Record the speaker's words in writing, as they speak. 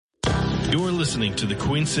You're listening to the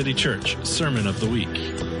Queen City Church Sermon of the Week.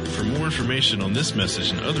 For more information on this message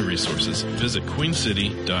and other resources, visit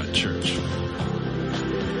queencity.church.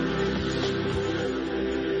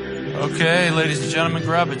 Okay, ladies and gentlemen,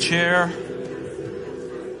 grab a chair.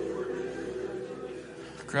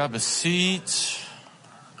 Grab a seat.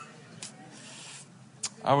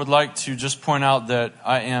 I would like to just point out that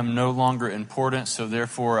I am no longer important, so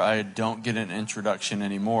therefore I don't get an introduction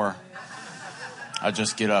anymore. I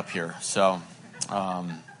just get up here. So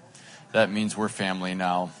that means we're family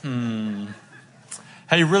now.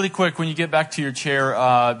 Hey, really quick, when you get back to your chair,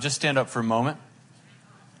 just stand up for a moment.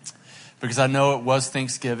 Because I know it was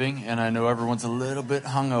Thanksgiving, and I know everyone's a little bit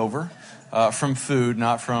hungover from food,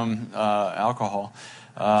 not from alcohol.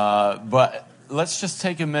 But let's just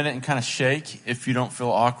take a minute and kind of shake. If you don't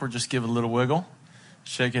feel awkward, just give a little wiggle.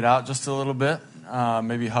 Shake it out just a little bit.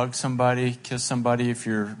 Maybe hug somebody, kiss somebody if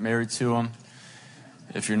you're married to them.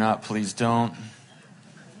 If you're not, please don't.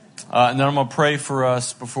 And then I'm going to pray for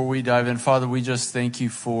us before we dive in. Father, we just thank you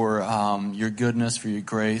for your goodness, for your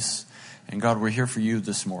grace. And God, we're here for you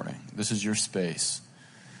this morning. This is your space.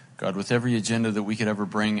 God, with every agenda that we could ever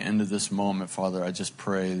bring into this moment, Father, I just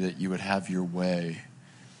pray that you would have your way.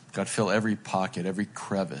 God, fill every pocket, every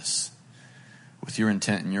crevice with your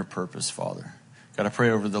intent and your purpose, Father. God, I pray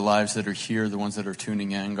over the lives that are here, the ones that are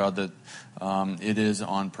tuning in, God, that it is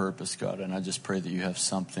on purpose, God. And I just pray that you have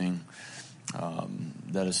something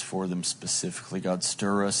that is for them specifically. God,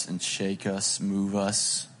 stir us and shake us, move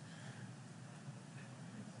us.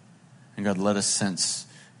 And God, let us sense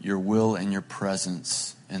your will and your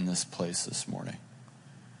presence in this place this morning.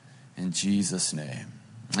 In Jesus' name,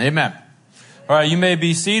 amen. All right, you may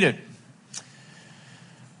be seated.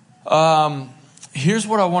 Here's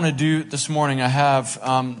what I want to do this morning. I have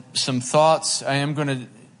some thoughts. I am going to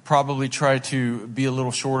probably try to be a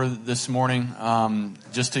little shorter this morning,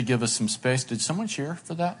 just to give us some space. Did someone cheer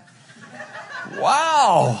for that?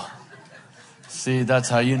 Wow. See, that's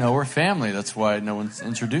how you know we're family. That's why no one's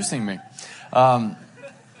introducing me. That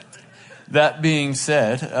being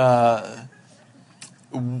said,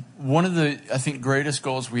 one of the, I think, greatest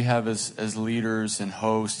goals we have as leaders and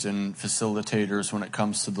hosts and facilitators when it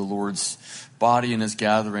comes to the Lord's body and his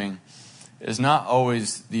gathering is not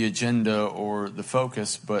always the agenda or the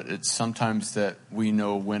focus, but it's sometimes that we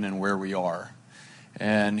know when and where we are.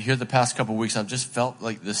 And here the past couple of weeks, I've just felt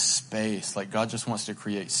like this space, like God just wants to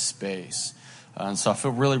create space. And so I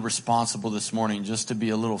feel really responsible this morning just to be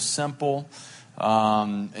a little simple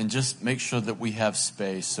and just make sure that we have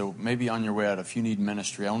space. So maybe on your way out, if you need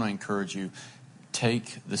ministry, I want to encourage you,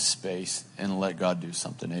 take the space and let God do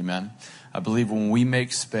something. Amen. I believe when we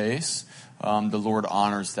make space, the Lord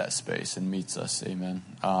honors that space and meets us. Amen.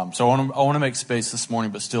 So I want to make space this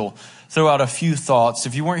morning, but still throw out a few thoughts.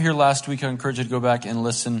 If you weren't here last week, I encourage you to go back and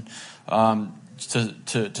listen to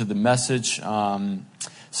the message.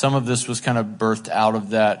 Some of this was kind of birthed out of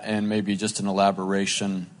that and maybe just an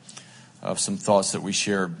elaboration of some thoughts that we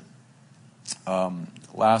shared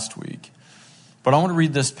last week. But I want to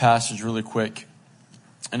read this passage really quick.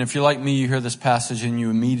 And if you're like me, you hear this passage and you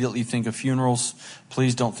immediately think of funerals,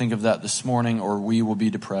 please don't think of that this morning or we will be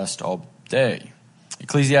depressed all day.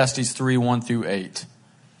 Ecclesiastes 3:1-8.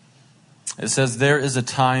 It says, "There is a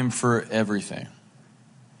time for everything,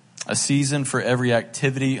 a season for every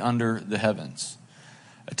activity under the heavens.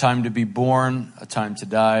 A time to be born, a time to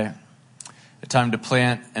die, a time to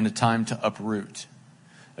plant and a time to uproot,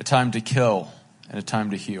 a time to kill and a time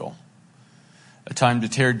to heal, a time to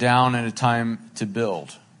tear down and a time to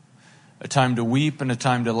build, a time to weep and a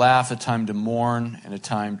time to laugh, a time to mourn and a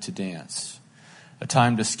time to dance, a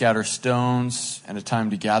time to scatter stones and a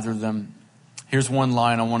time to gather them." Here's one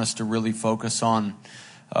line I want us to really focus on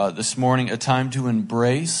this morning: a time to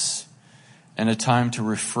embrace and a time to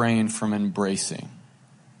refrain from embracing.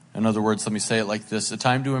 In other words, let me say it like this: a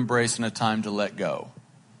time to embrace and a time to let go.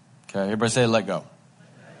 Okay, everybody say let go.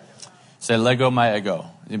 Say, let go my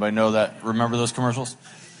ego. Anybody know that? Remember those commercials?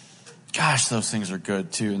 Gosh, those things are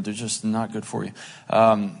good too, and they're just not good for you.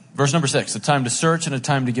 Verse number 6, a time to search and a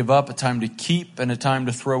time to give up, a time to keep and a time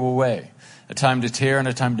to throw away, a time to tear and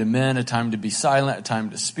a time to mend, a time to be silent, a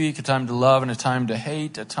time to speak, a time to love and a time to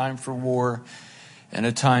hate, a time for war and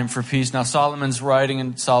a time for peace. Now Solomon's writing,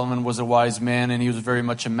 and Solomon was a wise man, and he was very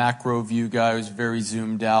much a macro view guy. He was very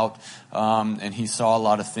zoomed out. and he saw a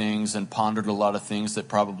lot of things and pondered a lot of things that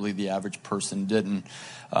probably the average person didn't.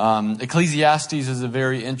 Ecclesiastes is a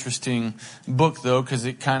very interesting book, though, because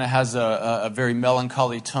it kind of has a very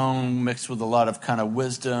melancholy tone mixed with a lot of kind of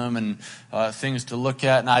wisdom and things to look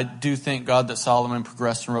at. And I do thank God that Solomon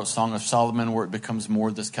progressed and wrote Song of Solomon, where it becomes more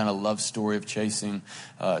this kind of love story of chasing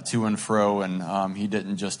to and fro, and he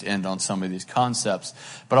didn't just end on some of these concepts.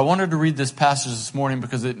 But I wanted to read this passage this morning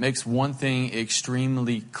because it makes one thing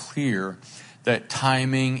extremely clear, that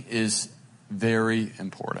timing is very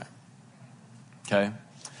important. Okay?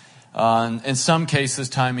 In some cases,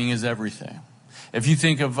 timing is everything. If you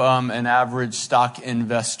think of an average stock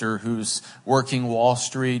investor who's working Wall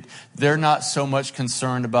Street, they're not so much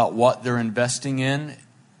concerned about what they're investing in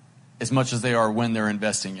as much as they are when they're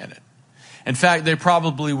investing in it. In fact, they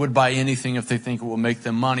probably would buy anything if they think it will make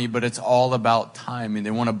them money, but it's all about timing. They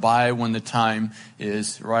want to buy when the time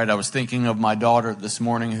is right. I was thinking of my daughter this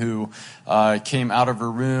morning who came out of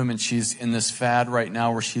her room, and she's in this fad right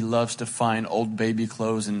now where she loves to find old baby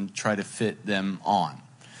clothes and try to fit them on.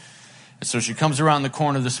 And so she comes around the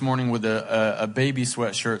corner this morning with a baby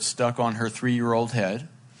sweatshirt stuck on her 3-year-old head,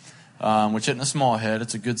 which isn't a small head.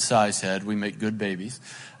 It's a good size head. We make good babies.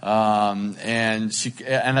 And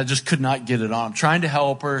I just could not get it on. I'm trying to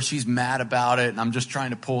help her. She's mad about it. And I'm just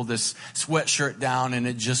trying to pull this sweatshirt down, and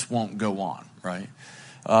it just won't go on, right?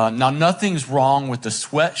 Now, nothing's wrong with the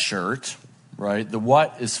sweatshirt, right? The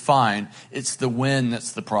what is fine. It's the when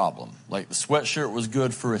that's the problem. Like, the sweatshirt was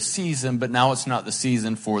good for a season, but now it's not the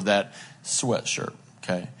season for that sweatshirt,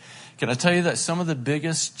 okay? Can I tell you that some of the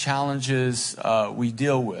biggest challenges we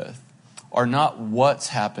deal with are not what's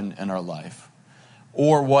happened in our life,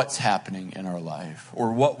 or what's happening in our life,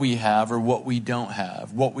 or what we have or what we don't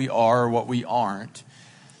have, what we are or what we aren't,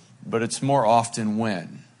 but it's more often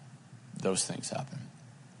when those things happen.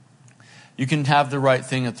 You can have the right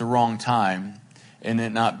thing at the wrong time and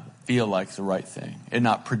it not feel like the right thing, and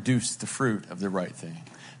not produce the fruit of the right thing,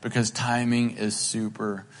 because timing is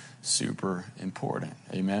super, super important.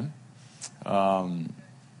 Amen?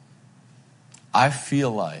 I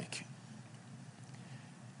feel like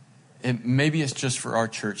maybe it's just for our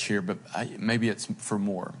church here, but maybe it's for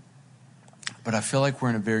more. But I feel like we're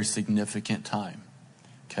in a very significant time.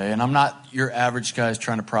 Okay, and I'm not your average guy who's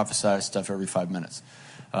trying to prophesy stuff every 5 minutes.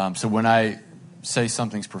 So when I say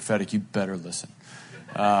something's prophetic, you better listen.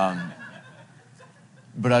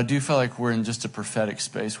 But I do feel like we're in just a prophetic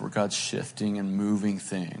space where God's shifting and moving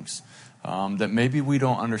things that maybe we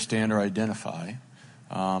don't understand or identify,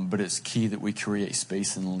 but it's key that we create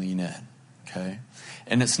space and lean in. Okay?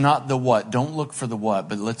 And it's not the what. Don't look for the what,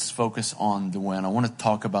 but let's focus on the when. I want to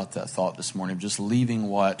talk about that thought this morning, just leaving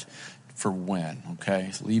what for when,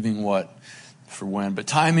 okay? Leaving what for when. But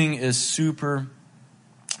timing is super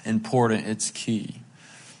important. It's key.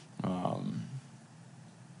 How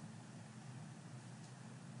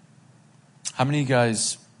many of you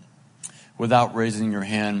guys, without raising your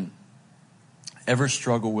hand, ever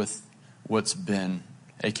struggle with what's been,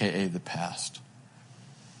 aka the past?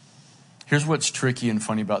 Here's what's tricky and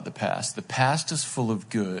funny about the past. The past is full of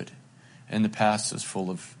good, and the past is full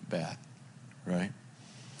of bad, right?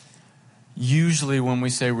 Usually when we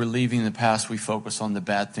say we're leaving the past, we focus on the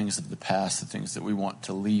bad things of the past, the things that we want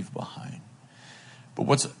to leave behind. But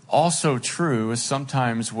what's also true is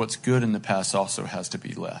sometimes what's good in the past also has to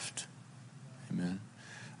be left. Amen.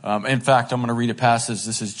 In fact, I'm going to read a passage.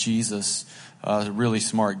 This is Jesus, a really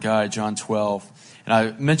smart guy, John 12. And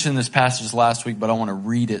I mentioned this passage last week, but I want to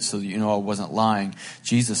read it so that you know I wasn't lying.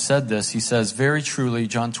 Jesus said this. He says, "Very truly,"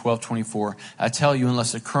 John 12:24, "I tell you,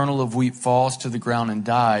 unless a kernel of wheat falls to the ground and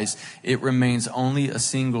dies, it remains only a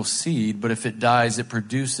single seed. But if it dies, it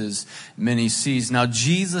produces many seeds." Now,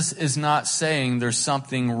 Jesus is not saying there's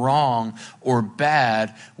something wrong or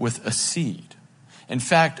bad with a seed. In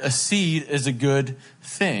fact, a seed is a good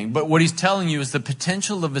thing. But what he's telling you is the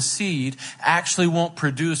potential of a seed actually won't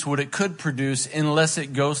produce what it could produce unless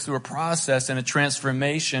it goes through a process and a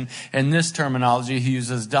transformation. In this terminology, he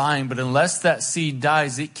uses dying. But unless that seed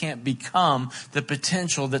dies, it can't become the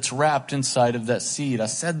potential that's wrapped inside of that seed. I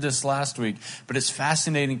said this last week, but it's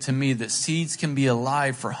fascinating to me that seeds can be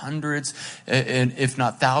alive for hundreds, and if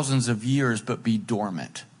not thousands of years, but be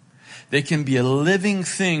dormant. They can be a living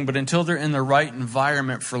thing, but until they're in the right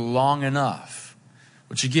environment for long enough,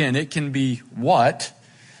 which again, it can be what,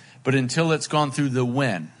 but until it's gone through the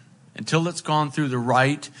when, until it's gone through the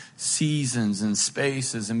right seasons and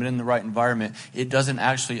spaces and been in the right environment, it doesn't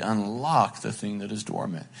actually unlock the thing that is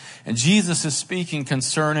dormant. And Jesus is speaking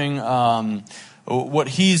concerning what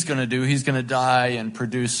he's going to do. He's going to die and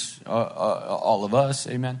produce all of us,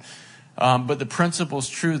 amen. But the principle is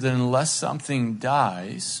true that unless something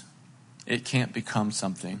dies, it can't become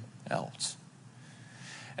something else.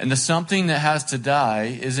 And the something that has to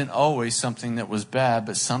die isn't always something that was bad,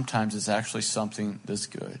 but sometimes it's actually something that's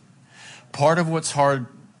good. Part of what's hard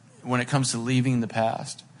when it comes to leaving the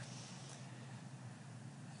past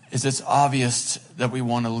is it's obvious that we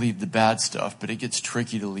want to leave the bad stuff, but it gets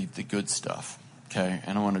tricky to leave the good stuff. Okay,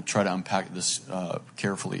 and I want to try to unpack this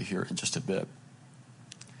carefully here in just a bit.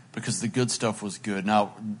 Because the good stuff was good.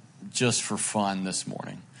 Now, just for fun this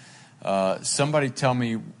morning, somebody tell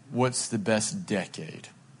me what's the best decade?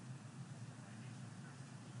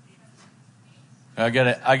 I got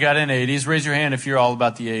an 80s. Raise your hand if you're all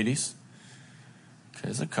about the 80s. Okay,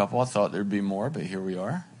 there's a couple. I thought there'd be more, but here we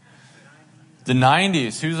are. The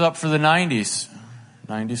 90s. Who's up for the 90s?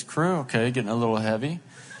 90s crew. Okay, getting a little heavy.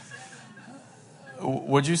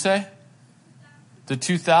 What'd you say? The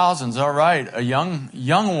 2000s. All right, a young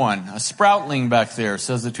one, a sproutling back there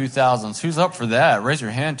says the 2000s. Who's up for that? Raise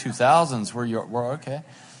your hand. 2000s. We're okay.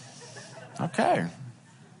 Okay.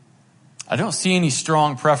 I don't see any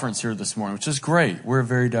strong preference here this morning, which is great. We're a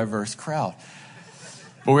very diverse crowd.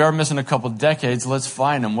 But we are missing a couple decades. Let's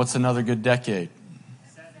find them. What's another good decade?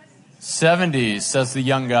 70s, says the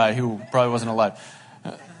young guy who probably wasn't alive.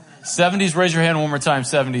 70s, raise your hand one more time,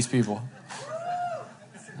 70s people.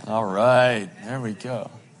 All right, there we go.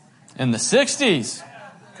 In the 60s,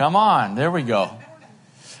 come on, there we go.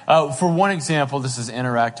 For one example, this is an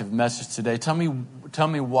interactive message today. Tell me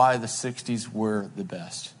why the 60s were the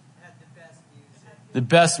best. The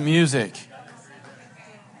best music.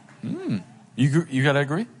 You got to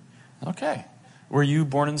agree? Okay. Were you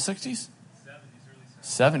born in the 60s?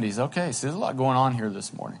 70s, okay. So there's a lot going on here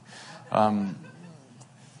this morning.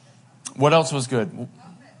 What else was good?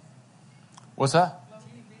 What's that?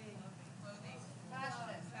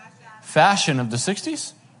 Fashion of the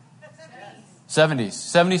 60s? 70s.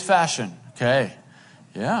 70s fashion. Okay.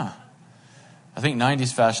 Yeah. I think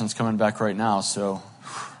 90s fashion's coming back right now, so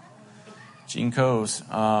Gene Coes.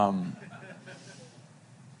 Now,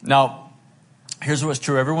 here's what's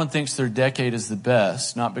true. Everyone thinks their decade is the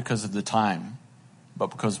best, not because of the time, but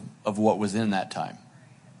because of what was in that time.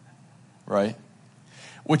 Right?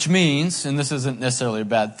 Which means, and this isn't necessarily a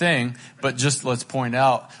bad thing, but just let's point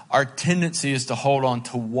out, our tendency is to hold on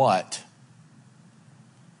to what?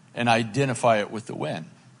 And identify it with the when.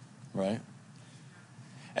 Right?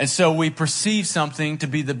 And so we perceive something to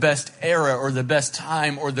be the best era or the best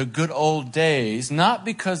time or the good old days, not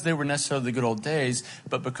because they were necessarily the good old days,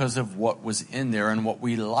 but because of what was in there and what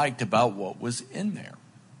we liked about what was in there.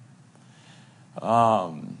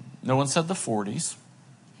 No one said the 40s,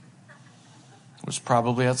 which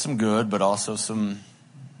probably had some good, but also some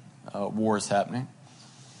wars happening.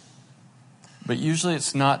 But usually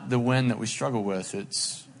it's not the when that we struggle with,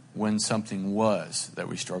 it's when something was that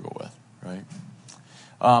we struggle with, right?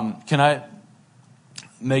 Can I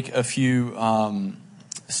make a few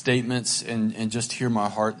statements and just hear my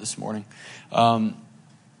heart this morning?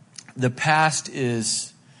 The past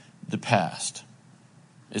is the past.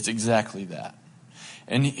 It's exactly that.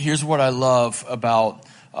 And here's what I love about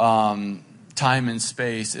time and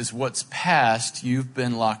space is what's past you've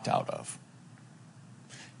been locked out of.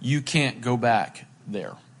 You can't go back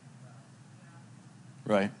there.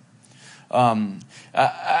 Right? I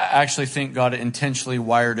actually think God intentionally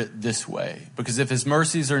wired it this way. Because if his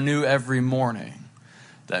mercies are new every morning,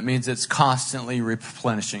 that means it's constantly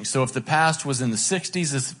replenishing. So if the past was in the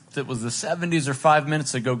 60s, if it was the 70s or 5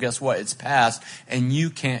 minutes ago, guess what? It's past, and you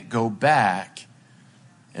can't go back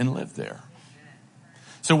and live there.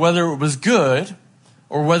 So whether it was good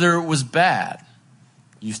or whether it was bad,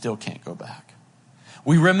 you still can't go back.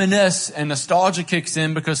 We reminisce and nostalgia kicks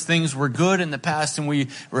in because things were good in the past, and we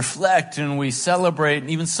reflect and we celebrate and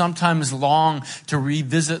even sometimes long to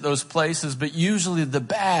revisit those places. But usually the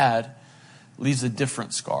bad leaves a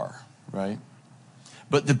different scar, right?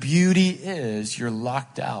 But the beauty is you're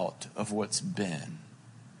locked out of what's been.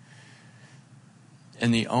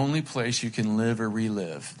 And the only place you can live or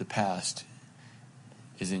relive the past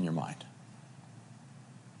is in your mind.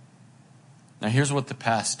 Now here's what the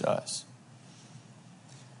past does.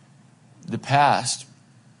 The past,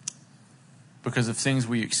 because of things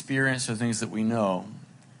we experience or things that we know,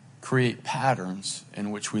 create patterns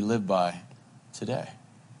in which we live by today.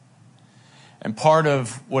 And part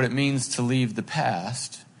of what it means to leave the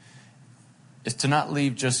past is to not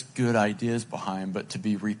leave just good ideas behind, but to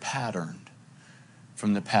be repatterned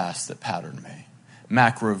from the past that patterned me.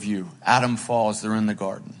 Macro view. Adam falls, they're in the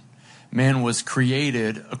garden. Man was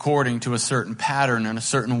created according to a certain pattern and a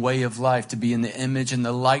certain way of life to be in the image and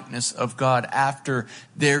the likeness of God after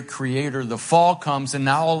their creator. The fall comes, and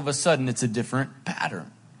now all of a sudden it's a different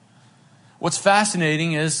pattern. What's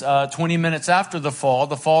fascinating is 20 minutes after the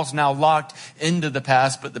fall's now locked into the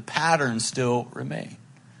past, but the patterns still remain.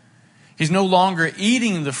 He's no longer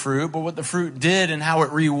eating the fruit, but what the fruit did and how it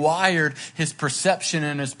rewired his perception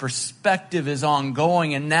and his perspective is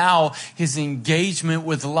ongoing. And now his engagement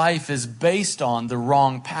with life is based on the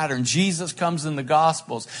wrong pattern. Jesus comes in the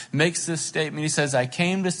Gospels, makes this statement. He says, I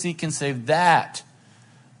came to seek and save that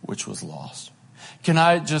which was lost. Can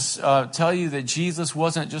I just tell you that Jesus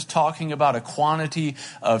wasn't just talking about a quantity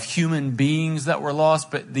of human beings that were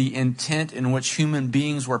lost, but the intent in which human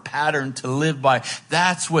beings were patterned to live by.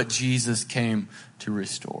 That's what Jesus came to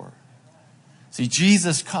restore. See,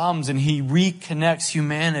 Jesus comes and he reconnects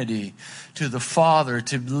humanity to the Father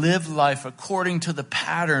to live life according to the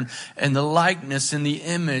pattern and the likeness and the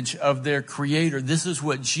image of their Creator. This is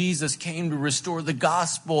what Jesus came to restore. The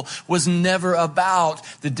gospel was never about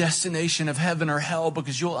the destination of heaven or hell,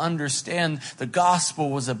 because you'll understand the gospel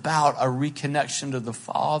was about a reconnection to the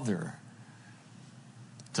Father,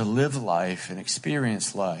 to live life and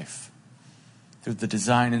experience life through the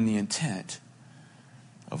design and the intent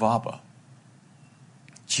of Abba.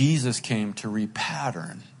 Jesus came to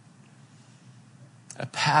repattern a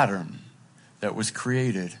pattern that was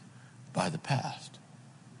created by the past.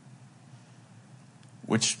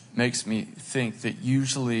 Which makes me think that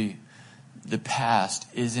usually the past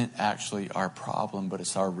isn't actually our problem, but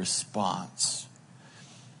it's our response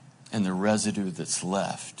and the residue that's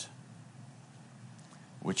left,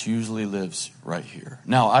 which usually lives right here.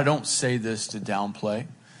 Now, I don't say this to downplay.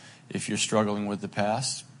 If you're struggling with the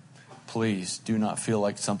past, please do not feel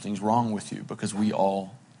like something's wrong with you, because we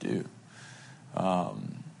all do.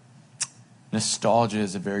 Nostalgia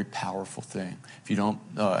is a very powerful thing. If you don't,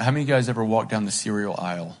 how many of you guys ever walk down the cereal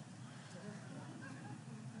aisle?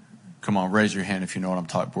 Come on, raise your hand if you know what I'm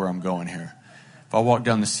talking, where I'm going here. If I walk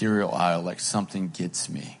down the cereal aisle, like something gets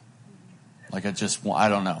me. Like I just want, I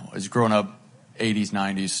don't know. As growing up, 80s,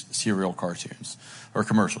 90s cereal cartoons or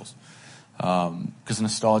commercials. Because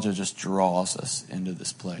nostalgia just draws us into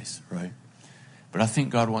this place, right? But I think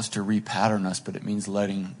God wants to repattern us, but it means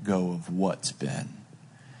letting go of what's been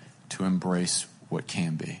to embrace what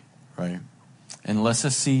can be, right? Unless a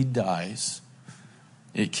seed dies,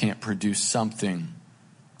 it can't produce something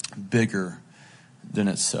bigger than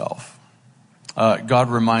itself. God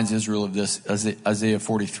reminds Israel of this, Isaiah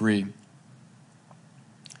 43.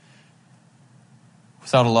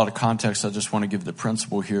 Without a lot of context, I just want to give the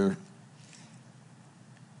principle here.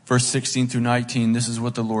 Verse 16 through 19, this is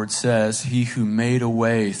what the Lord says. He who made a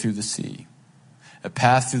way through the sea, a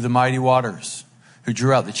path through the mighty waters, who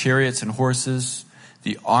drew out the chariots and horses,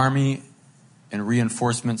 the army and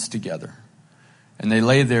reinforcements together. And they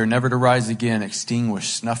lay there, never to rise again,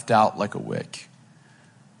 extinguished, snuffed out like a wick.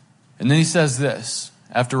 And then he says this,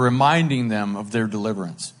 after reminding them of their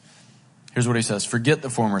deliverance. Here's what he says. Forget the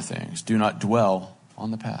former things. Do not dwell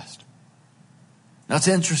on the past. Now it's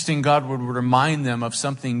interesting, God would remind them of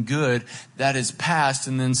something good that is past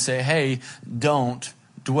and then say, hey, don't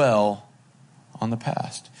dwell on the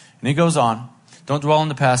past. And he goes on, don't dwell on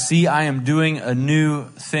the past. See, I am doing a new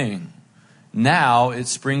thing. Now it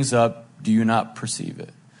springs up. Do you not perceive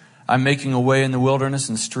it? I'm making a way in the wilderness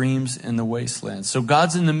and streams in the wasteland. So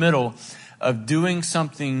God's in the middle of doing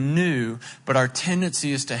something new, but our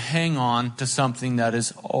tendency is to hang on to something that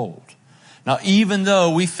is old. Now, even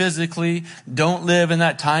though we physically don't live in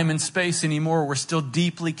that time and space anymore, we're still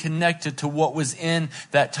deeply connected to what was in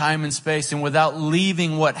that time and space. And without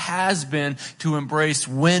leaving what has been to embrace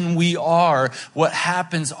when we are, what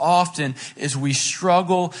happens often is we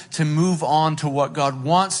struggle to move on to what God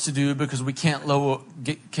wants to do because we can't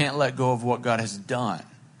let go of what God has done,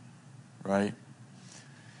 right?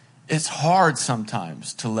 It's hard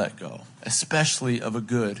sometimes to let go, especially of a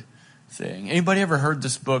good thing. Anybody ever heard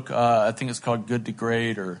this book? I think it's called Good to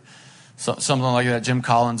Great or something like that. Jim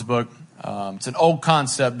Collins' book. It's an old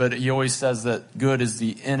concept, but he always says that good is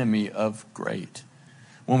the enemy of great.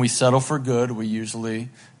 When we settle for good, we usually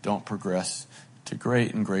don't progress to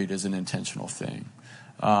great, and great is an intentional thing.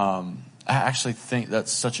 I actually think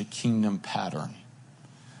that's such a kingdom pattern.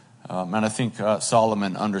 And I think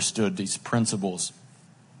Solomon understood these principles.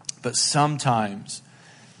 But sometimes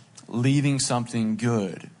leaving something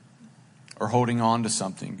good or holding on to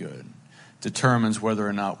something good determines whether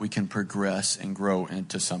or not we can progress and grow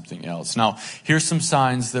into something else. Now, here's some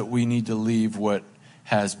signs that we need to leave what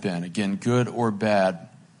has been. Again, good or bad.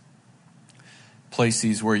 Place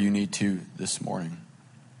these where you need to this morning.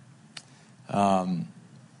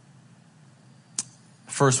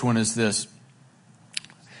 First one is this.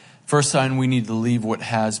 First sign we need to leave what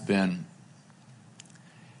has been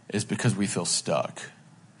is because we feel stuck.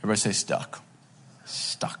 Everybody say stuck.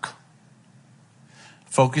 Stuck.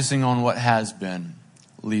 Focusing on what has been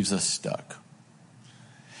leaves us stuck.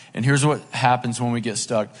 And here's what happens when we get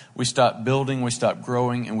stuck. We stop building, we stop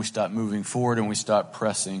growing, and we stop moving forward, and we stop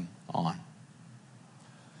pressing on.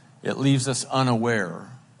 It leaves us unaware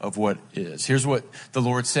of what is. Here's what the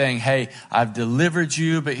Lord's saying. Hey, I've delivered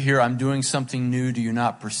you, but here I'm doing something new. Do you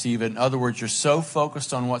not perceive it? In other words, you're so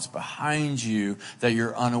focused on what's behind you that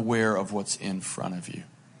you're unaware of what's in front of you.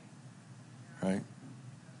 Right?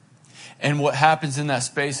 And what happens in that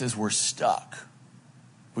space is we're stuck.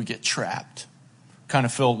 We get trapped. Kind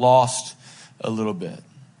of feel lost a little bit.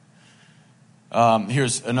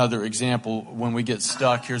 Here's another example. When we get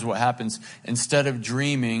stuck, here's what happens. Instead of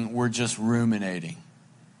dreaming, we're just ruminating.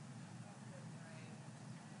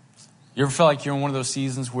 You ever feel like you're in one of those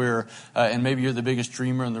seasons where, and maybe you're the biggest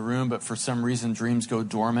dreamer in the room, but for some reason dreams go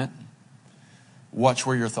dormant? Watch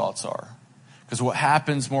where your thoughts are. Because what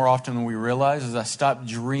happens more often than we realize is I stop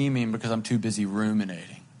dreaming because I'm too busy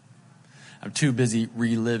ruminating. I'm too busy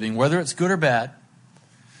reliving, whether it's good or bad.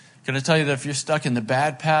 I'm going to tell you that if you're stuck in the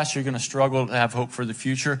bad past, you're going to struggle to have hope for the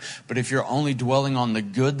future. But if you're only dwelling on the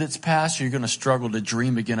good that's past, you're going to struggle to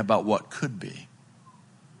dream again about what could be.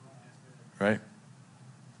 Right?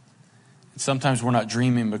 And sometimes we're not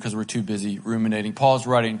dreaming because we're too busy ruminating. Paul's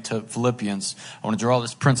writing to Philippians. I want to draw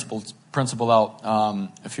this principle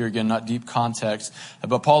out, if you're, again, not deep context.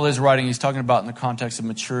 But Paul is writing, he's talking about in the context of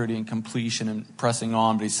maturity and completion and pressing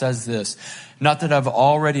on. But he says this, not that I've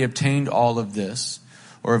already obtained all of this,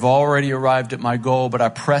 or have already arrived at my goal, but I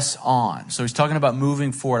press on. So he's talking about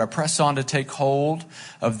moving forward. I press on to take hold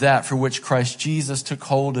of that for which Christ Jesus took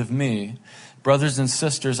hold of me. Brothers and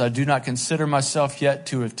sisters, I do not consider myself yet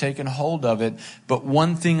to have taken hold of it, but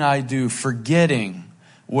one thing I do, forgetting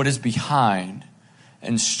what is behind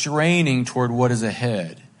and straining toward what is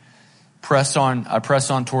ahead. I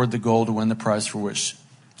press on toward the goal to win the prize for which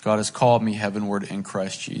God has called me heavenward in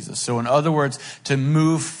Christ Jesus. So in other words, to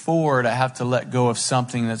move forward, I have to let go of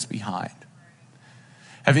something that's behind.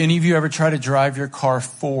 Have any of you ever tried to drive your car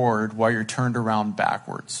forward while you're turned around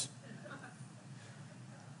backwards?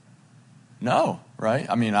 No, right?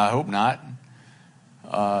 I mean, I hope not.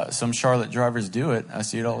 Some Charlotte drivers do it. I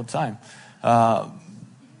see it all the time.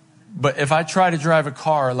 But if I try to drive a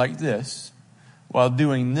car like this while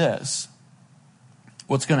doing this,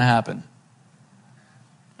 what's going to happen?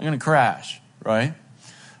 I'm going to crash, right?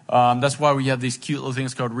 That's why we have these cute little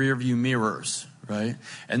things called rear view mirrors, right?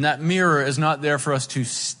 And that mirror is not there for us to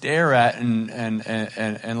stare at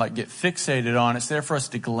and like get fixated on. It's there for us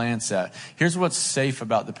to glance at. Here's what's safe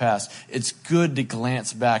about the past. It's good to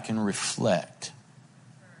glance back and reflect.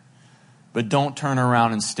 But don't turn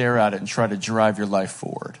around and stare at it and try to drive your life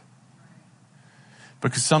forward.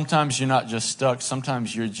 Because sometimes you're not just stuck.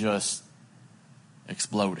 Sometimes you're just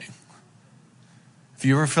exploding. If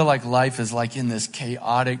you ever feel like life is like in this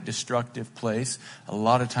chaotic, destructive place, a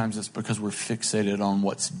lot of times it's because we're fixated on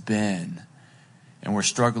what's been and we're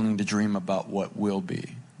struggling to dream about what will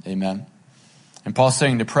be. Amen? And Paul's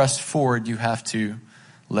saying to press forward, you have to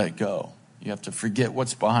let go. You have to forget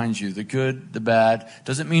what's behind you, the good, the bad.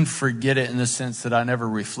 Doesn't mean forget it in the sense that I never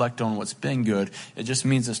reflect on what's been good. It just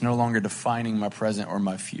means it's no longer defining my present or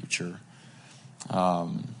my future.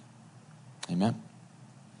 Amen?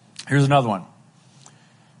 Here's another one.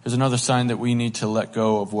 There's another sign that we need to let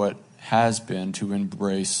go of what has been to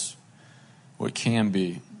embrace what can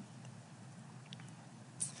be.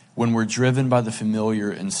 When we're driven by the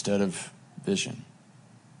familiar instead of vision.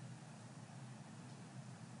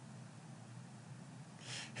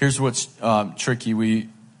 Here's what's tricky.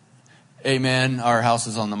 Amen, our house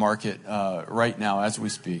is on the market right now as we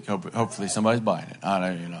speak. Hopefully somebody's buying it. I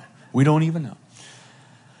don't even know. We don't even know.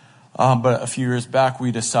 But a few years back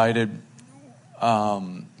we decided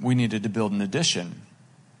we needed to build an addition.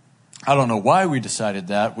 I don't know why we decided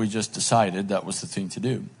that. We just decided that was the thing to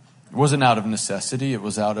do. It wasn't out of necessity. It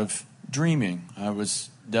was out of dreaming. I was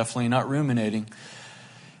definitely not ruminating.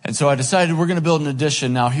 And so I decided we're going to build an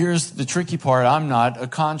addition. Now, here's the tricky part. I'm not a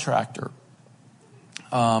contractor,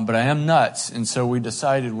 but I am nuts. And so we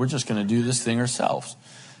decided we're just going to do this thing ourselves.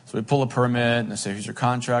 So we pull a permit, and I say, who's your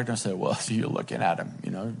contractor? And I say, well, you're looking at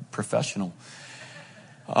him, professional.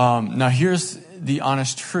 Now, here's the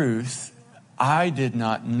honest truth. I did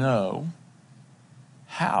not know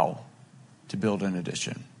how to build an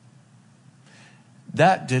addition.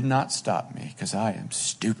 That did not stop me because I am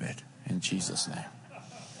stupid in Jesus' name.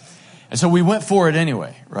 And so we went for it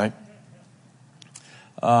anyway, right?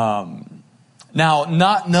 Now,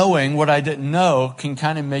 not knowing what I didn't know can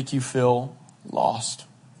kind of make you feel lost.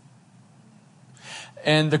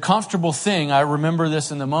 And the comfortable thing, I remember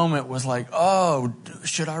this in the moment, was like, oh,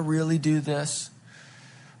 should I really do this?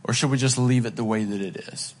 Or should we just leave it the way that it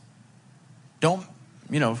is? Don't,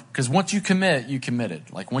 because once you commit, you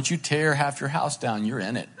committed. Like once you tear half your house down, you're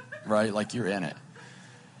in it, right? Like you're in it.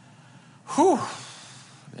 Whew.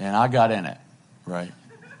 And I got in it, right?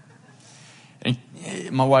 And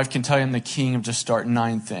my wife can tell you I'm the king of just starting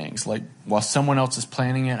 9 things. Like while someone else is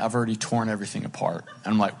planning it, I've already torn everything apart.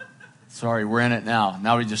 And I'm like, sorry, we're in it now.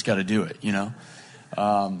 Now we just got to do it,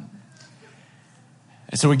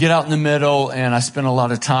 And so we get out in the middle, and I spend a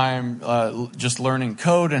lot of time just learning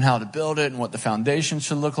code and how to build it and what the foundation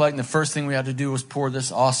should look like. And the first thing we had to do was pour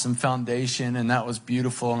this awesome foundation, and that was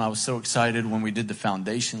beautiful. And I was so excited when we did the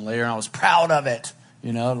foundation layer, and I was proud of it.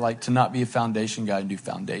 Like to not be a foundation guy and do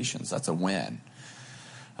foundations. That's a win.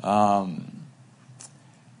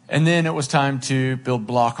 And then it was time to build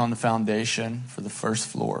block on the foundation for the first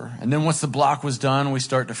floor. And then once the block was done, we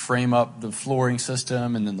start to frame up the flooring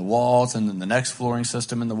system and then the walls and then the next flooring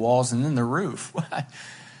system and the walls and then the roof. It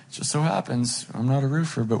just so happens, I'm not a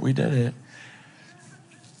roofer, but we did it.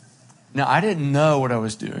 Now, I didn't know what I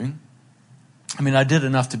was doing. I mean, I did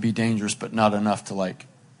enough to be dangerous, but not enough to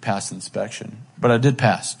pass inspection. But I did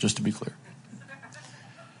pass, just to be clear.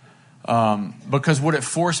 Because what it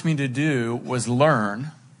forced me to do was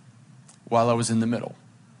learn while I was in the middle.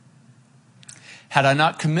 Had I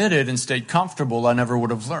not committed and stayed comfortable, I never would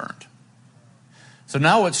have learned. So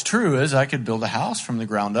now what's true is I could build a house from the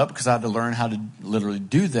ground up because I had to learn how to literally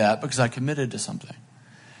do that because I committed to something.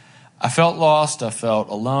 I felt lost. I felt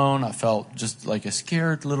alone. I felt just like a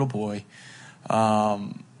scared little boy.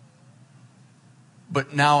 But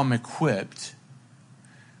now I'm equipped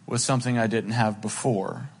with something I didn't have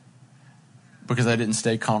before because I didn't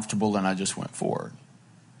stay comfortable and I just went forward.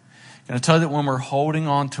 Can I tell you that when we're holding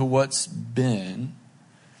on to what's been,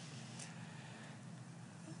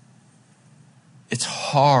 it's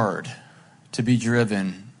hard to be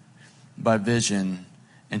driven by vision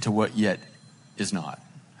into what yet is not.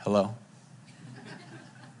 Hello?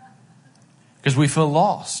 Because we feel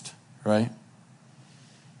lost, right?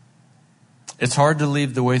 It's hard to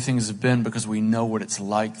leave the way things have been because we know what it's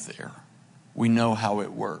like there. We know how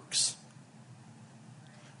it works.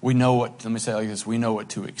 We know let me say it like this, we know what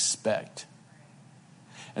to expect.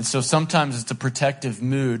 And so sometimes it's a protective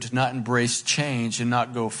mood to not embrace change and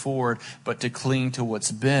not go forward, but to cling to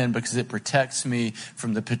what's been because it protects me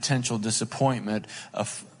from the potential disappointment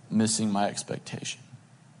of missing my expectation.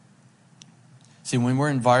 See, when we're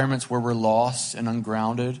in environments where we're lost and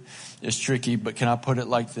ungrounded, it's tricky, but can I put it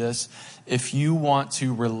like this? If you want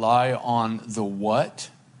to rely on the what,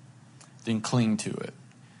 then cling to it.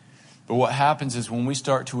 But what happens is when we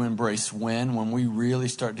start to embrace when we really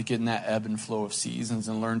start to get in that ebb and flow of seasons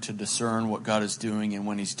and learn to discern what God is doing and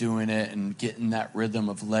when He's doing it and get in that rhythm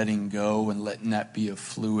of letting go and letting that be a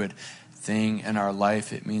fluid thing in our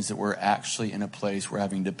life, it means that we're actually in a place where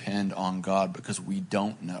having to depend on God because we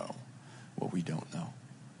don't know what we don't know.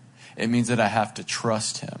 It means that I have to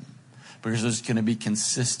trust Him because there's going to be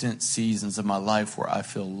consistent seasons of my life where I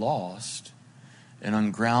feel lost and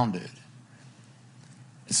ungrounded.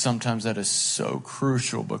 Sometimes that is so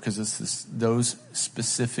crucial because it's those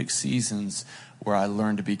specific seasons where I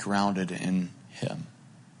learn to be grounded in Him.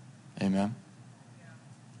 Amen?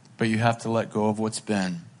 But you have to let go of what's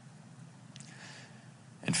been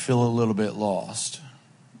and feel a little bit lost.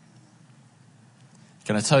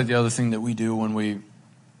 Can I tell you the other thing that we do when we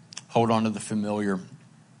hold on to the familiar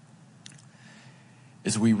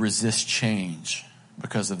is we resist change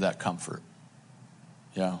because of that comfort.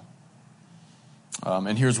 Yeah.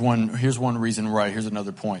 And here's one reason why. Here's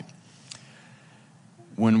another point.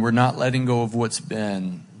 When we're not letting go of what's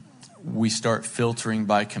been, we start filtering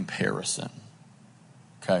by comparison.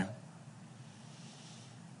 Okay?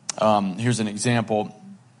 Here's an example.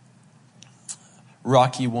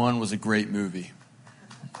 Rocky 1 was a great movie.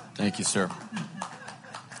 Thank you, sir.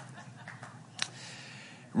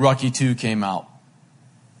 Rocky 2 came out.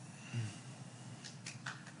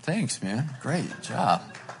 Thanks, man. Great job.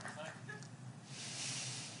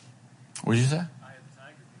 What did you say?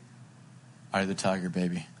 Eye of the Tiger,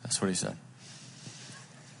 baby. That's what he said.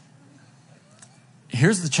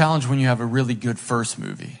 Here's the challenge when you have a really good first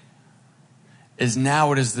movie. Is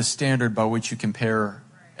now it is the standard by which you compare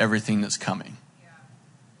everything that's coming.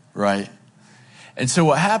 Right? And so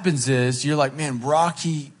what happens is you're like, man,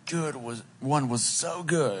 Rocky one was so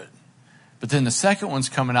good. But then the second one's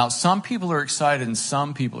coming out. Some people are excited and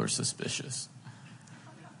some people are suspicious.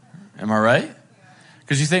 Am I right?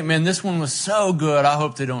 Because you think, man, this one was so good, I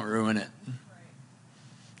hope they don't ruin it.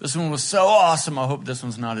 This one was so awesome, I hope this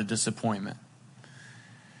one's not a disappointment.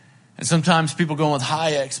 And sometimes people go in with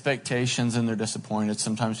high expectations and they're disappointed.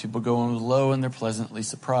 Sometimes people go in with low and they're pleasantly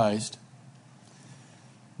surprised.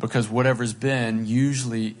 Because whatever's been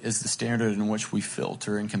usually is the standard in which we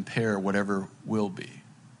filter and compare whatever will be.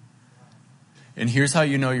 And here's how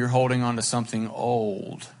you know you're holding on to something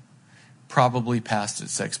old, probably past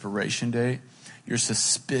its expiration date. You're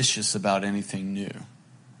suspicious about anything new.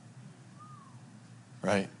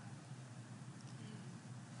 Right?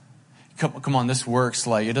 Come on, this works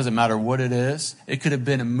like it doesn't matter what it is. It could have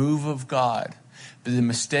been a move of God. But the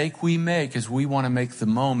mistake we make is we want to make the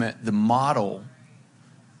moment the model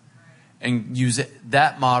and use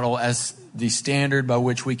that model as the standard by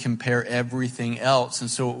which we compare everything else. And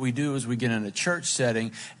so what we do is we get in a church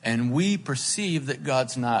setting and we perceive that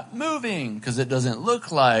God's not moving because it doesn't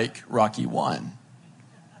look like Rocky 1.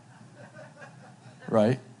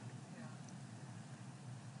 Right?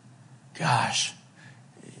 Gosh,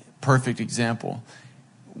 perfect example.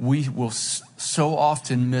 We will so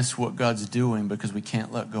often miss what God's doing because we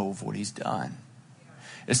can't let go of what he's done.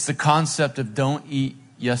 It's the concept of don't eat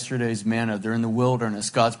yesterday's manna. They're in the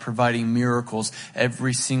wilderness. God's providing miracles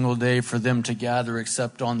every single day for them to gather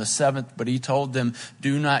except on the seventh. But he told them,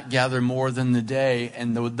 do not gather more than the day.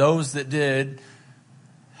 And those that did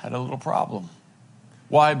had a little problem.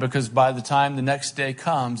 Why? Because by the time the next day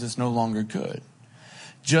comes, it's no longer good.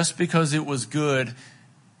 Just because it was good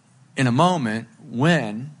in a moment,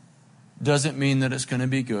 when, doesn't mean that it's going to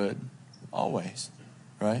be good always,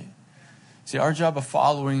 right? See, our job of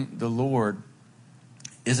following the Lord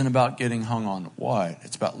isn't about getting hung on what.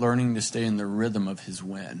 It's about learning to stay in the rhythm of his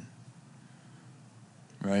when,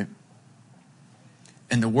 right?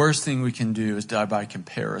 And the worst thing we can do is die by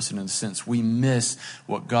comparison, in the sense we miss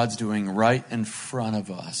what God's doing right in front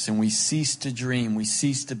of us. And we cease to dream, we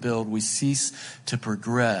cease to build, we cease to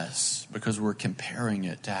progress because we're comparing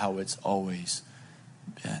it to how it's always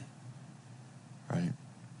been. Right?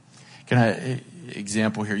 Can I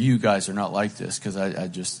example here? You guys are not like this because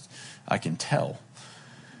I can tell.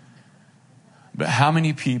 But how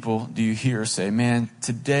many people do you hear say, man,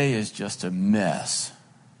 today is just a mess.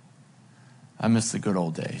 I miss the good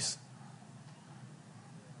old days.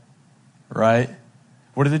 Right?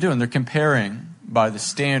 What are they doing? They're comparing by the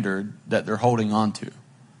standard that they're holding on to.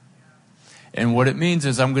 And what it means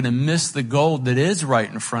is I'm going to miss the gold that is right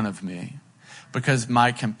in front of me because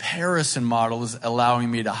my comparison model is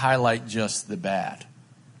allowing me to highlight just the bad.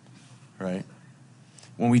 Right?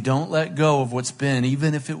 When we don't let go of what's been,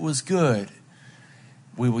 even if it was good,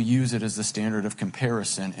 we will use it as the standard of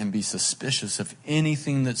comparison and be suspicious of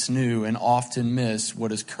anything that's new and often miss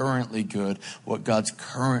what is currently good, what God's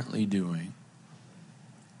currently doing.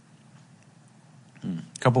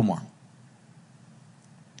 Couple more.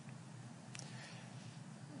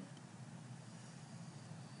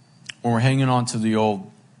 When we're hanging on to the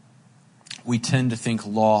old, we tend to think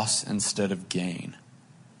loss instead of gain.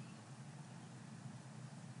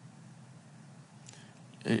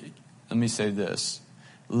 Let me say this.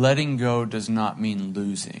 Letting go does not mean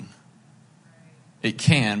losing. It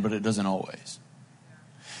can, but it doesn't always.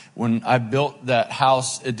 When I built that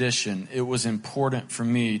house addition, it was important for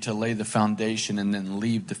me to lay the foundation and then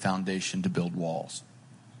leave the foundation to build walls.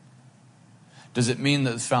 Does it mean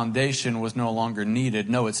that the foundation was no longer needed?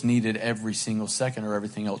 No, it's needed every single second or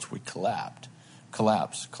everything else would collapse.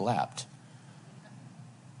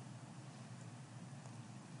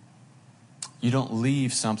 You don't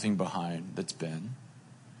leave something behind that's been,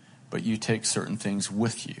 but you take certain things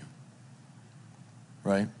with you,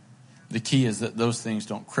 right? The key is that those things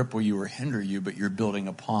don't cripple you or hinder you, but you're building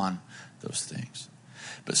upon those things.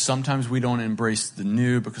 But sometimes we don't embrace the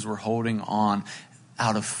new because we're holding on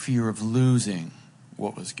out of fear of losing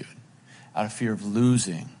what was good, out of fear of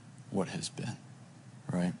losing what has been,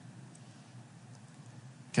 right?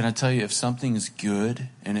 Can I tell you, if something is good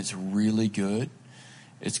and it's really good,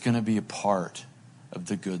 it's going to be a part of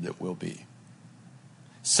the good that will be.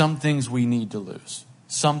 Some things we need to lose.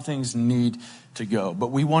 Some things need to go.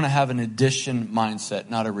 But we want to have an addition mindset,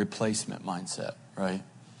 not a replacement mindset, right?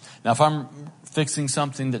 Now, if I'm fixing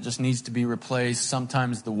something that just needs to be replaced,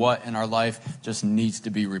 sometimes the what in our life just needs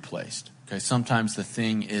to be replaced. Okay, sometimes the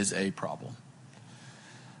thing is a problem.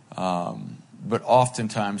 But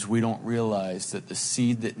oftentimes we don't realize that the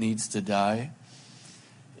seed that needs to die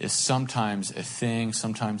is sometimes a thing,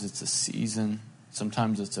 sometimes it's a season,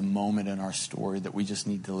 sometimes it's a moment in our story that we just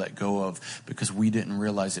need to let go of because we didn't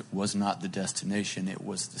realize it was not the destination, it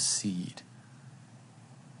was the seed.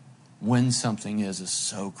 When something is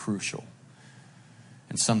so crucial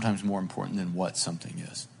and sometimes more important than what something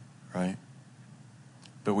is, right?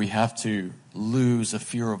 But we have to lose a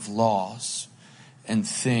fear of loss and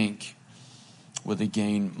think with a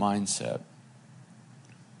gain mindset.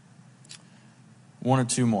 One or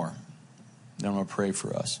two more. Then I'm going to pray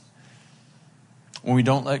for us. When we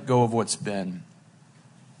don't let go of what's been,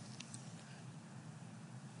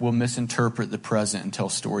 we'll misinterpret the present and tell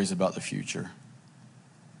stories about the future.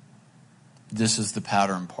 This is the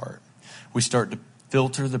pattern part. We start to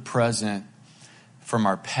filter the present from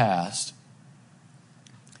our past,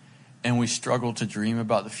 and we struggle to dream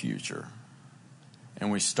about the future.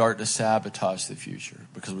 And we start to sabotage the future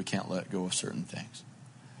because we can't let go of certain things.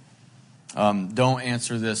 Don't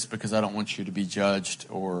answer this because I don't want you to be judged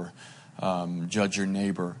or judge your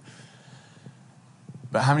neighbor.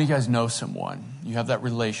 But how many of you guys know someone? You have that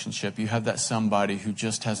relationship. You have that somebody who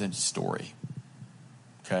just has a story.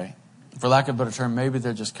 Okay? For lack of a better term, maybe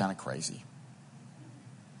they're just kind of crazy.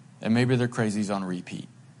 And maybe their crazy's on repeat.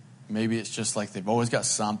 Maybe it's just like they've always got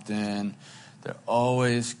something. They're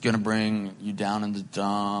always going to bring you down in the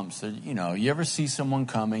dumps. You ever see someone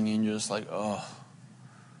coming and you're just like, oh.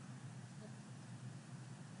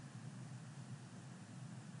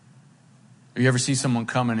 Or you ever see someone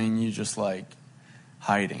coming and you just like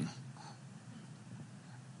hiding?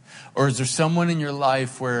 Or is there someone in your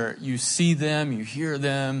life where you see them, you hear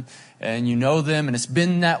them, and you know them, and it's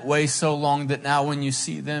been that way so long that now when you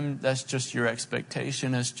see them, that's just your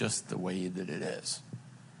expectation. It's just the way that it is.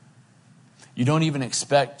 You don't even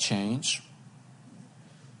expect change,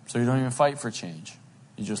 so you don't even fight for change.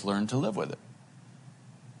 You just learn to live with it.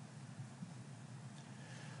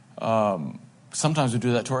 Sometimes we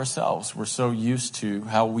do that to ourselves. We're so used to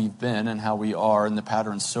how we've been and how we are, and the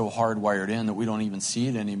pattern's so hardwired in that we don't even see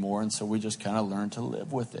it anymore, and so we just kind of learn to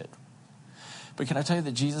live with it. But can I tell you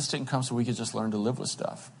that Jesus didn't come so we could just learn to live with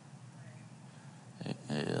stuff? He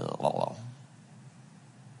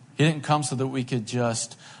didn't come so that we could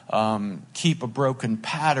just keep a broken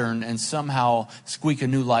pattern and somehow squeak a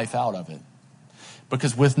new life out of it.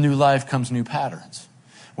 Because with new life comes new patterns.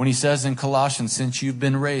 When he says in Colossians, since you've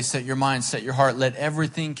been raised, set your mind, set your heart, let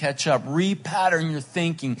everything catch up. Repattern your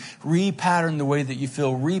thinking. Repattern the way that you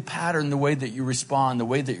feel. Repattern the way that you respond, the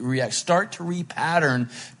way that you react. Start to repattern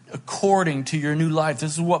according to your new life.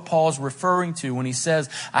 This is what Paul's referring to when he says,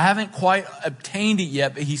 I haven't quite obtained it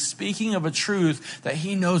yet, but he's speaking of a truth that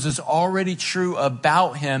he knows is already true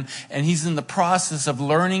about him, and he's in the process of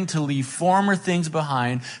learning to leave former things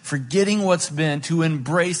behind, forgetting what's been, to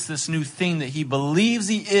embrace this new thing that he believes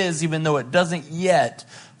he is, even though it doesn't yet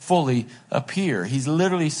fully appear. He's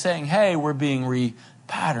literally saying, hey, we're being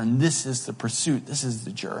repatterned. This is the pursuit. This is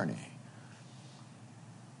the journey.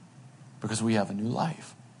 Because we have a new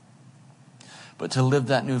life. But to live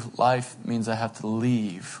that new life means I have to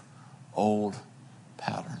leave old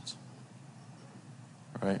patterns.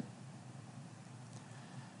 Right?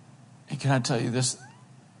 And can I tell you this?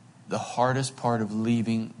 The hardest part of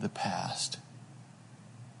leaving the past.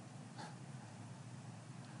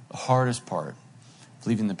 The hardest part of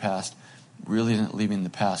leaving the past really isn't leaving the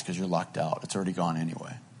past because you're locked out. It's already gone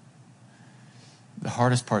anyway. The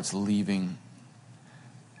hardest part's leaving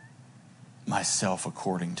myself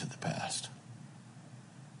according to the past.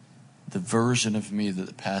 The version of me that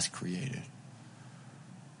the past created.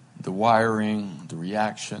 The wiring, the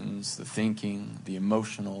reactions, the thinking, the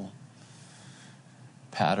emotional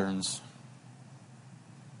patterns.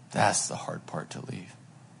 That's the hard part to leave.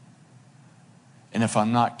 And if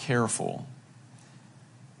I'm not careful,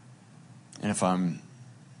 and if I'm,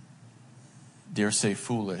 dare say,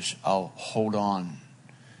 foolish, I'll hold on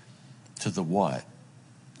to the what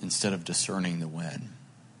instead of discerning the when.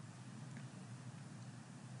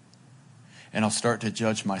 And I'll start to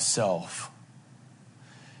judge myself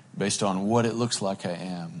based on what it looks like I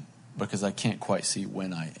am because I can't quite see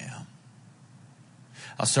when I am.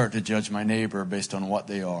 I'll start to judge my neighbor based on what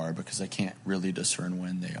they are because I can't really discern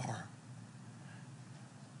when they are.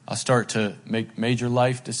 I'll start to make major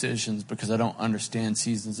life decisions because I don't understand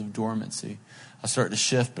seasons of dormancy. I'll start to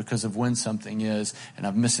shift because of when something is, and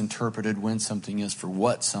I've misinterpreted when something is for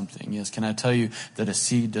what something is. Can I tell you that a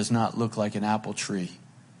seed does not look like an apple tree?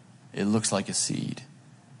 It looks like a seed.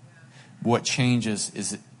 What changes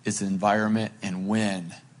is the environment and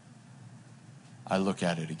when I look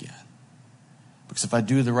at it again. Because if I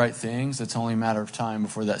do the right things, it's only a matter of time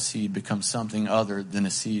before that seed becomes something other than a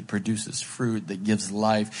seed, produces fruit that gives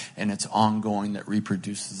life, and it's ongoing, that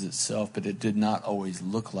reproduces itself. But it did not always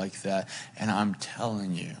look like that. And I'm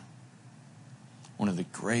telling you, one of the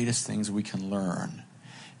greatest things we can learn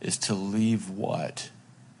is to leave what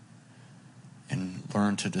and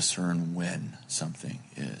learn to discern when something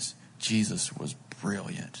is. Jesus was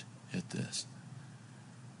brilliant at this.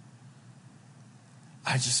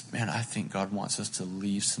 I think God wants us to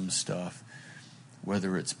leave some stuff,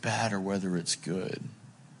 whether it's bad or whether it's good,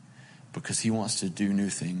 because he wants to do new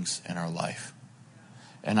things in our life.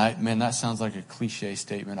 And that sounds like a cliche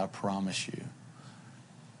statement, I promise you.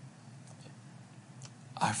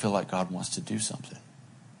 I feel like God wants to do something.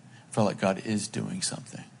 I feel like God is doing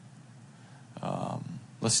something.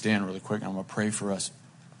 Let's stand really quick, and I'm going to pray for us.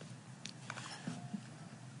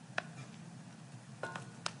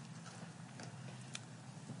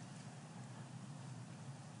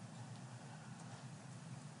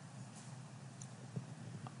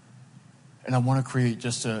 And I want to create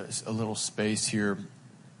just a little space here.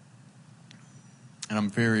 And I'm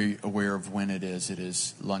very aware of when it is. It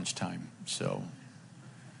is lunchtime. So,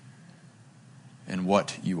 and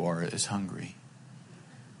what you are is hungry.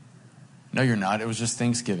 No, you're not. It was just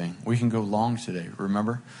Thanksgiving. We can go long today,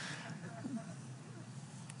 remember?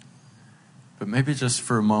 But maybe just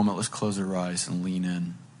for a moment, let's close our eyes and lean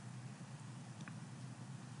in.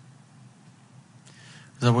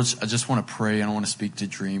 I just want to pray, and I want to speak to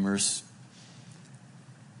dreamers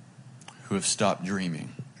who have stopped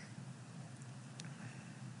dreaming.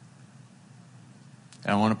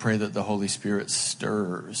 And I want to pray that the Holy Spirit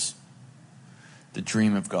stirs the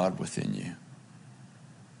dream of God within you.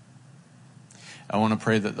 I want to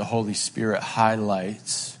pray that the Holy Spirit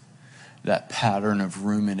highlights that pattern of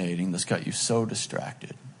ruminating that's got you so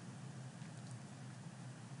distracted.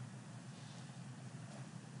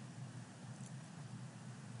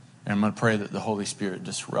 And I'm going to pray that the Holy Spirit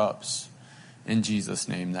disrupts, in Jesus'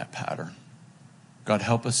 name, that pattern. God,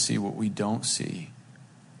 help us see what we don't see.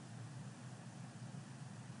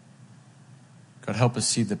 God, help us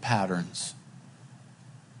see the patterns.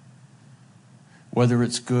 Whether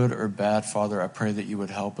it's good or bad, Father, I pray that you would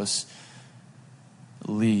help us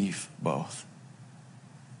leave both.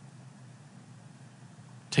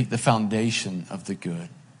 Take the foundation of the good.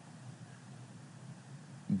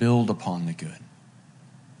 Build upon the good.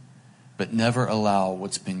 But never allow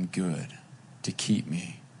what's been good to keep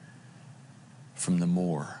me from the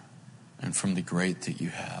more and from the great that you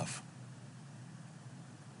have.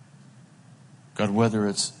 God, whether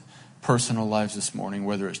it's personal lives this morning,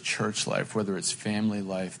 whether it's church life, whether it's family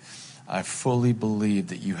life, I fully believe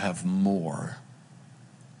that you have more.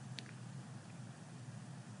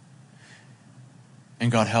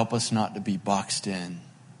 And God, help us not to be boxed in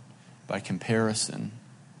by comparison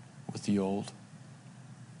with the old.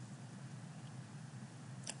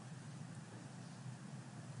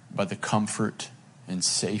 By the comfort and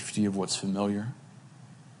safety of what's familiar.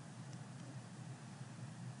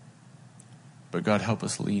 But God, help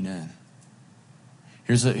us lean in.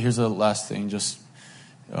 Here's a last thing. Just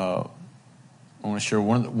I want to share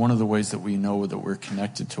one of the ways that we know that we're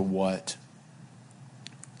connected to what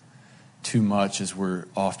too much is we're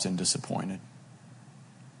often disappointed.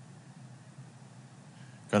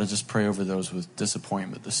 God, I just pray over those with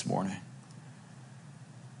disappointment this morning.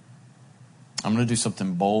 I'm going to do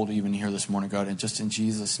something bold even here this morning, God, and just in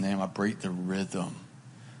Jesus' name, I break the rhythm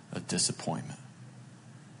of disappointment.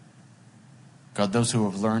 God, those who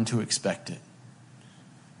have learned to expect it,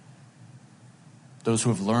 those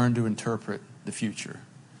who have learned to interpret the future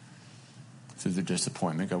through their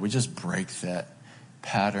disappointment, God, we just break that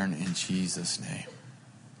pattern in Jesus' name.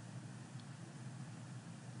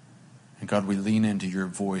 And God, we lean into your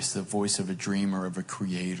voice, the voice of a dreamer, of a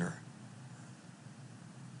creator,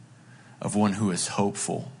 of one who is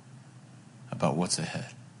hopeful about what's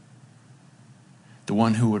ahead. The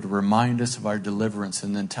one who would remind us of our deliverance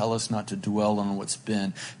and then tell us not to dwell on what's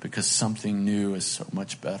been because something new is so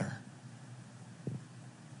much better.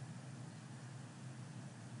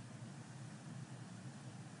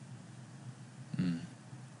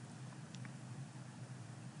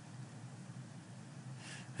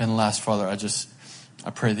 And last, Father, I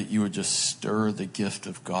pray that you would just stir the gift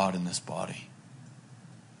of God in this body.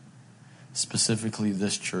 Specifically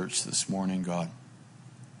this church this morning, God.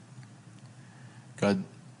 God,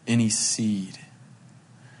 any seed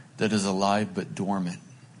that is alive but dormant,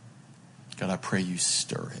 God, I pray you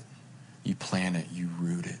stir it. You plant it, you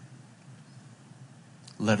root it.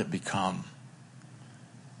 Let it become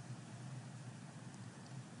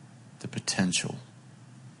the potential,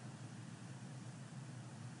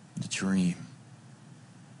 the dream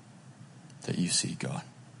that you see, God.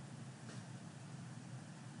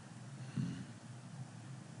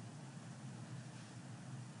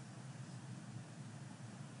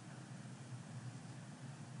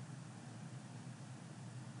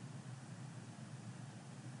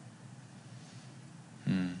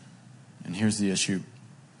 And here's the issue.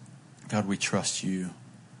 God, we trust you.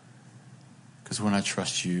 Because when I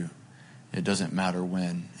trust you, it doesn't matter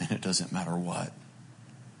when and it doesn't matter what.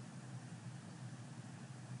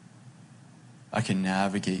 I can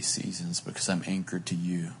navigate seasons because I'm anchored to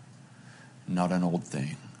you, not an old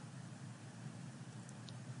thing.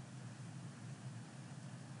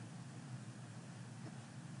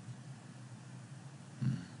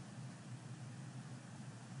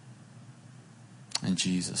 In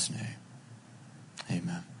Jesus' name.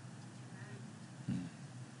 Amen.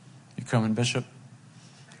 You coming, Bishop?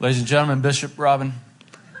 Ladies and gentlemen, Bishop Robin.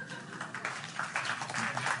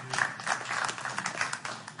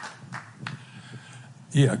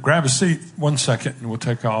 Yeah, grab a seat 1 second and we'll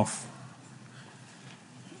take off.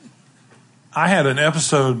 I had an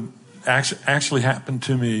episode actually happened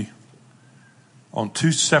to me on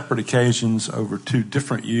 2 separate occasions over 2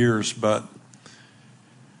 different years, but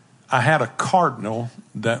I had a cardinal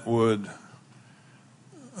that would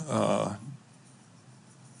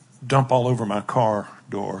dump all over my car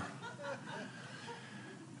door.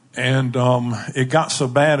 And it got so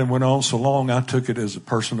bad and went on so long, I took it as a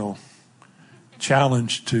personal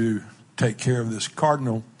challenge to take care of this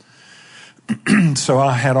cardinal. So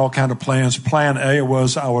I had all kind of plans. Plan A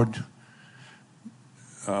was I would,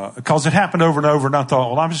 because it happened over and over, and I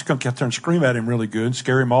thought, well, I'm just going to get there and scream at him really good,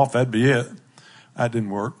 scare him off, that'd be it. That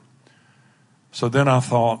didn't work. So then I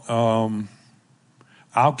thought,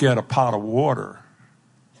 I'll get a pot of water,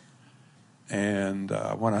 and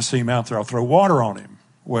when I see him out there, I'll throw water on him.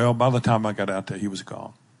 Well, by the time I got out there, he was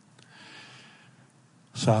gone.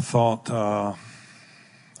 So I thought,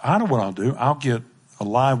 I know what I'll do. I'll get a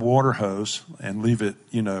live water hose and leave it,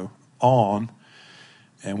 on.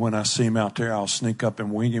 And when I see him out there, I'll sneak up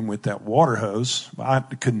and wing him with that water hose. I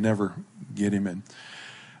could never get him in.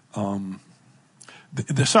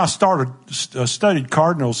 So I studied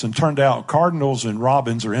cardinals, and turned out cardinals and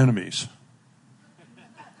robins are enemies.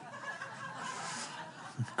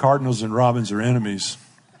 Cardinals and robins are enemies.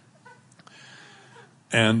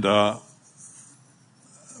 And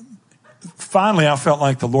finally, I felt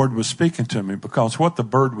like the Lord was speaking to me, because what the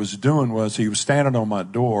bird was doing was he was standing on my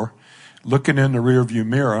door, looking in the rearview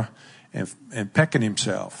mirror and pecking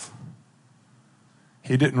himself.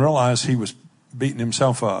 He didn't realize he was beating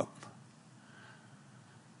himself up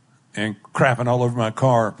and crapping all over my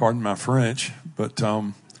car, pardon my French. But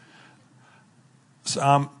so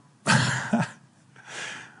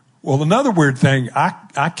well, another weird thing,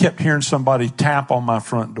 I kept hearing somebody tap on my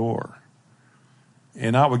front door.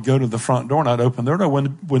 And I would go to the front door and I'd open the door. There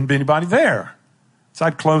wouldn't be anybody there. So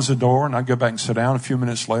I'd close the door and I'd go back and sit down. A few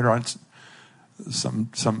minutes later, I'd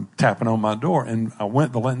some tapping on my door. And I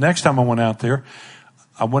went, the next time I went out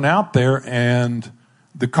there and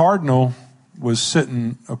the cardinal was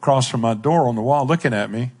sitting across from my door on the wall looking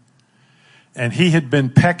at me. And he had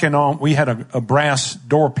been pecking on, we had a brass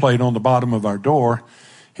door plate on the bottom of our door.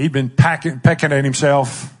 He'd been pecking at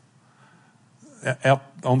himself out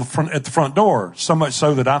on the front, at the front door, so much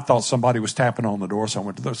so that I thought somebody was tapping on the door. So I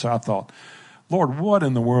went to the, so I thought, Lord, what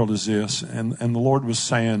in the world is this? And the Lord was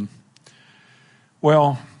saying,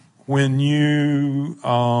 well, when you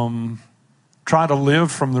try to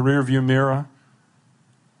live from the rearview mirror,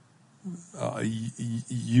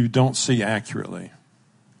 you don't see accurately.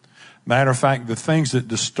 Matter of fact, the things that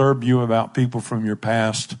disturb you about people from your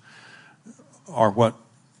past are what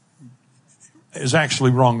is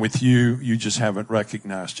actually wrong with you. You just haven't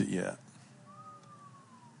recognized it yet.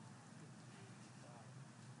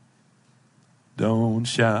 Don't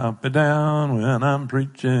shout me down when I'm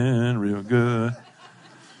preaching real good.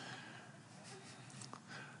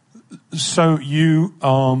 So you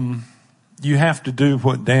have to do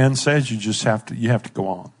what Dan says. You have to go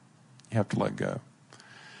on. You have to let go.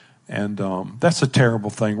 And that's a terrible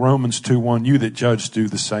thing. Romans 2:1, you that judge do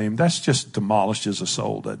the same. That's just demolishes a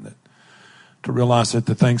soul, doesn't it? To realize that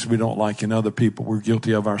the things we don't like in other people, we're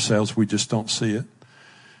guilty of ourselves. We just don't see it.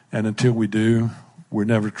 And until we do, we're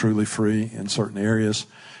never truly free in certain areas.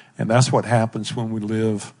 And that's what happens when we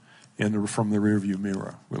live from the rearview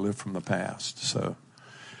mirror. We live from the past. So,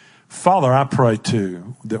 Father, I pray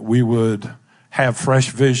too that we would have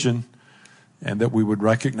fresh vision and that we would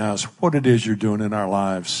recognize what it is you're doing in our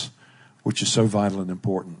lives, which is so vital and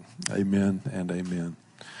important. Amen and amen.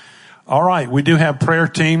 All right, we do have prayer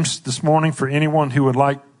teams this morning for anyone who would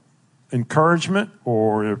like encouragement,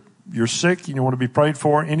 or if you're sick and you want to be prayed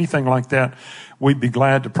for, anything like that, we'd be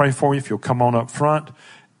glad to pray for you if you'll come on up front.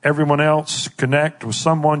 Everyone else, connect with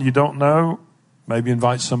someone you don't know, maybe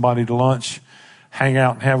invite somebody to lunch, hang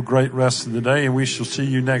out and have a great rest of the day, and we shall see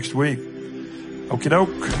you next week. Okie doke.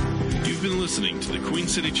 You've been listening to the Queen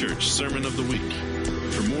City Church Sermon of the Week.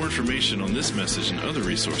 For more information on this message and other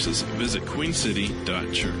resources, visit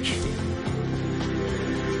queencity.church.